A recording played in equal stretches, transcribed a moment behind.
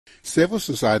Civil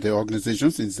society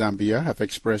organizations in Zambia have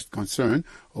expressed concern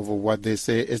over what they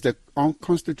say is the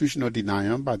unconstitutional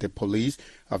denial by the police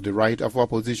of the right of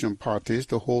opposition parties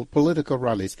to hold political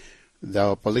rallies.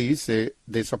 The police say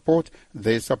they support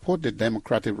the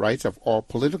democratic rights of all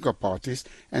political parties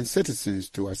and citizens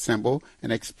to assemble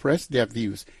and express their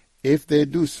views if they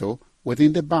do so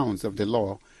within the bounds of the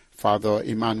law. Father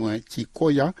Emmanuel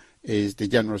Chikoya is the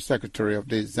General Secretary of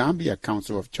the Zambia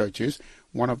Council of Churches,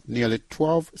 one of nearly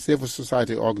 12 civil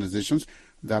society organizations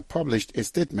that published a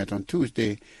statement on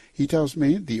Tuesday. He tells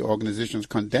me the organizations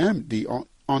condemned the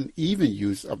uneven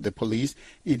use of the police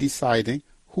in deciding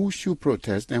who should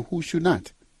protest and who should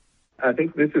not. I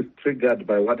think this is triggered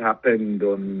by what happened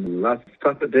on last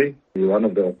Saturday. One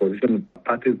of the opposition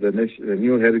parties, the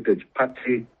New Heritage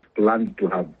Party, planned to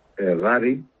have a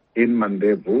rally in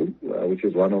Mandevu, which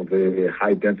is one of the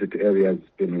high-density areas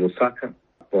in Lusaka.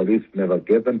 Police never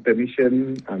gave them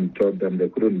permission and told them they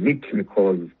couldn't meet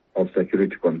because of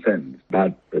security concerns.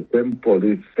 But the same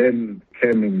police then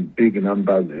came in big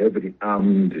numbers, heavily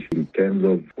armed in terms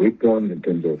of weapons, in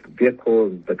terms of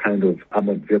vehicles, the kind of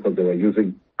armored vehicles they were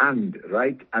using. And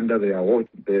right under their watch,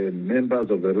 the members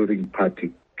of the ruling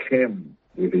party came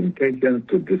with intentions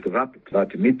to disrupt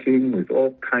that meeting with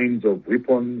all kinds of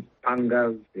weapons,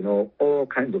 pangas, all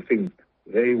kinds of things.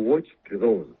 They watched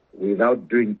those without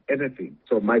doing anything.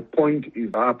 So our point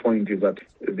is that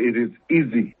it is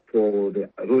easy for the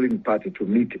ruling party to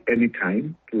meet any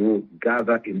time, to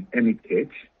gather in any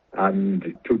church.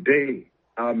 And today,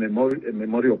 our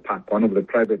memorial park, one of the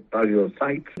private burial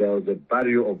sites, there was a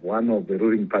burial of one of the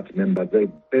ruling party members. They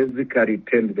basically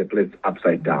turned the place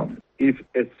upside down. If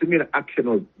a similar action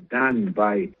was done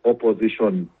by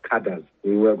opposition cadres,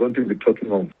 we were going to be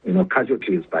talking of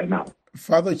casualties by now.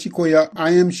 Father Chikoya,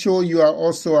 I am sure you are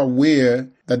also aware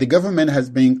that the government has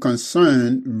been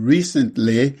concerned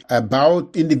recently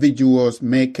about individuals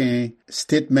making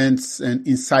statements and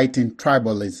inciting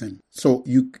tribalism. So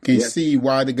you can see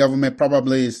why the government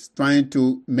probably is trying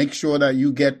to make sure that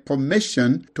you get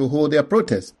permission to hold their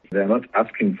protest. They are not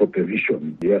asking for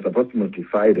permission. They are supposed to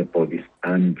notify the police,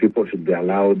 and people should be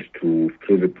allowed to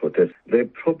freely protest. The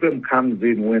problem comes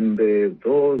in when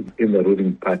those in the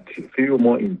ruling party feel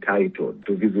more entitled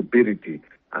to visibility,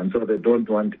 and so they don't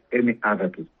want any other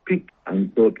to speak.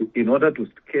 And so in order to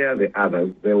scare the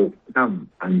others, they will come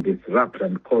and disrupt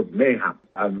and cause mayhem.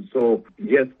 And so,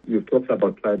 yes, you've talked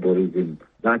about tribalism.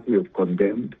 That we have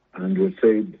condemned, and we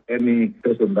said any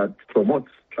person that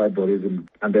promotes tribalism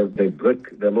and they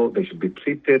break the law, they should be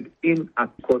treated in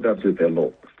accordance with the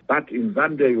law. But in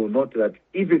Zambia, you will note that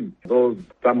even though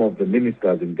some of the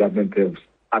ministers in government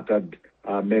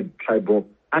have made tribal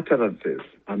utterances,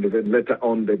 and then later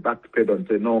on they backpedal and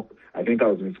say, no, I think I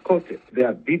was misquoted. There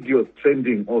are videos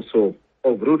trending also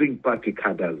of ruling party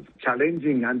cadres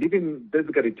challenging and even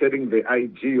basically telling the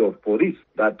IG of police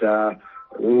that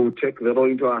we will take the law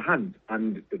into our hands.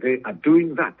 And they are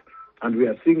doing that. And we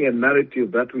are seeing a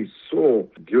narrative that we saw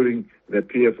during the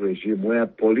PF regime where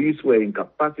police were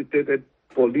incapacitated,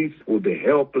 police would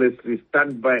helplessly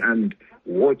stand by and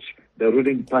watch the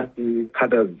ruling party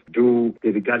cadres do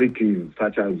illegalities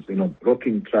such as,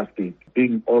 blocking traffic,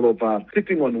 being all over,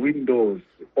 sitting on windows,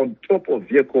 on top of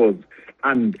vehicles,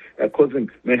 and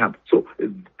causing mayhem. So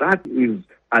that is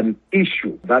an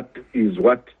issue. That is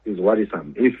what is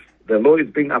worrisome. If the law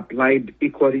is being applied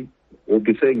equally, we'll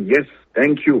be saying, yes,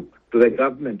 thank you to the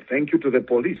government, thank you to the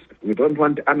police. We don't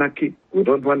want anarchy, we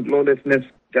don't want lawlessness.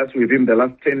 Just within the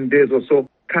last 10 days or so,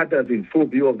 cadres in full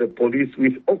view of the police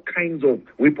with all kinds of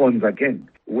weapons again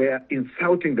were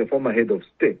insulting the former head of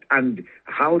state and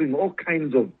howling all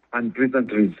kinds of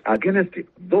unpleasantries against it.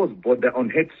 Those border on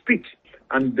hate speech.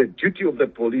 And the duty of the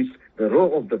police, the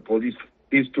role of the police,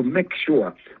 is to make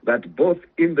sure that both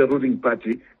in the ruling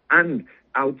party and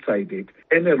outside it,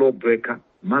 any lawbreaker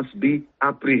must be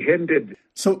apprehended.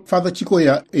 So, Father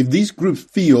Chikoya, if these groups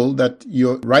feel that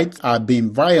your rights are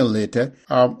being violated,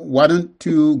 why don't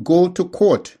you go to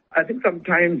court? I think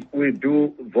sometimes we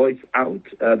do voice out.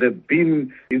 There have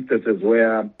been instances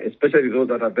where, especially those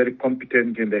that are very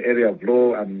competent in the area of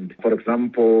law, and for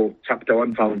example, Chapter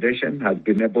 1 Foundation has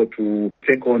been able to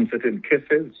take on certain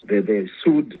cases. They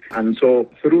sued. And so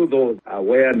through those,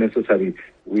 where necessary,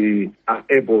 we are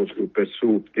able to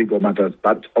pursue legal matters.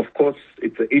 But of course,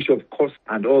 it's an issue of cost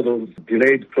and all those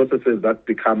delayed processes that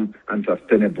become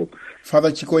unsustainable.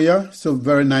 Father Chikoya, so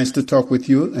very nice to talk with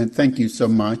you, and thank you so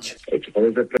much. It's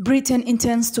always a pleasure. Britain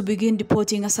intends to begin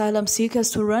deporting asylum seekers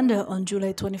to Rwanda on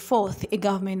July 24th, a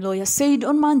government lawyer said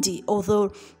on Monday,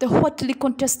 although the hotly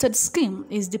contested scheme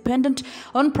is dependent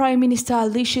on Prime Minister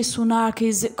Rishi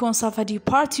Sunak's Conservative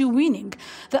Party winning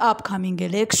the upcoming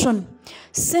election.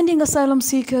 Sending asylum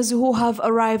seekers who have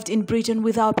arrived in Britain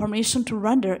without permission to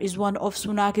Rwanda is one of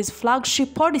Sunak's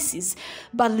flagship policies,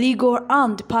 but legal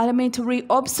and parliamentary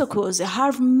obstacles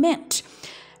have meant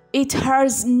it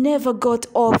has never got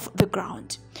off the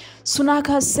ground. Sunak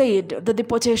has said the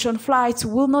deportation flights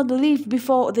will not leave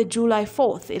before the July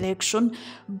 4th election,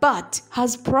 but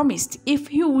has promised if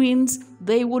he wins,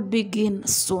 they would begin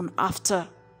soon after.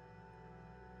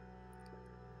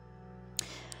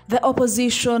 The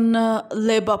opposition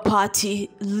Labour Party,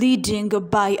 leading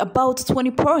by about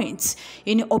 20 points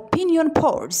in opinion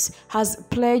polls, has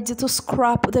pledged to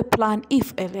scrap the plan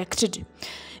if elected.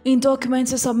 In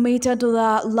documents submitted to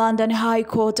the London High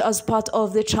Court as part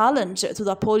of the challenge to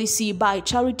the policy by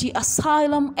Charity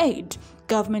Asylum Aid,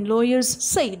 government lawyers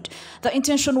said the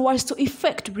intention was to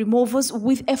effect removals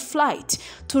with a flight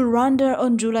to Rwanda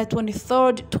on July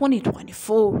 23,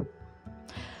 2024.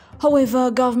 However,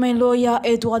 government lawyer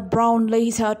Edward Brown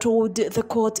later told the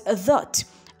court that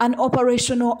an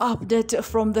operational update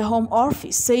from the Home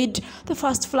Office said the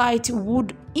first flight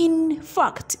would in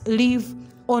fact leave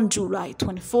on July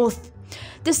 24th.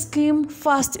 The scheme,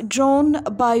 first drawn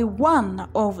by one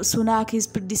of Sunak's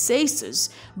predecessors,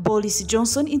 Boris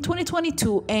Johnson, in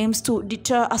 2022, aims to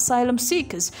deter asylum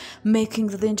seekers making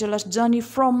the dangerous journey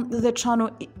from the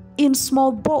Channel in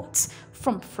small boats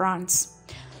from France.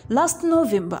 Last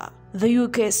November, the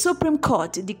UK Supreme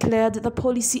Court declared the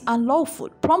policy unlawful,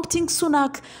 prompting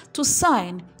Sunak to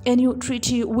sign a new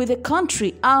treaty with the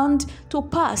country and to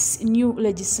pass new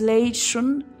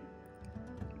legislation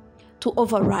to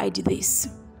override this.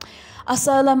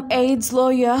 Asylum Aid's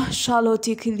lawyer Charlotte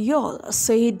Kiliol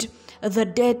said the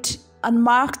date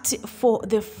unmarked for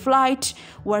the flight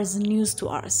was news to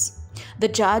us. The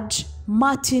judge,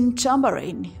 Martin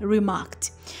Chamberlain,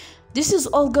 remarked, "This is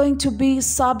all going to be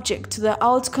subject to the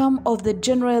outcome of the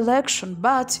general election,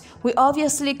 but we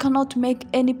obviously cannot make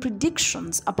any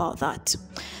predictions about that."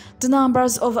 The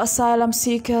numbers of asylum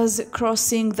seekers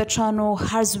crossing the Channel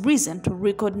has risen to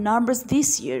record numbers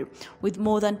this year, with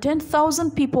more than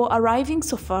 10,000 people arriving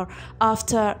so far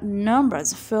after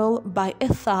numbers fell by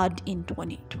a third in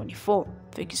 2024.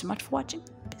 Thank you so much for watching.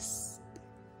 Peace.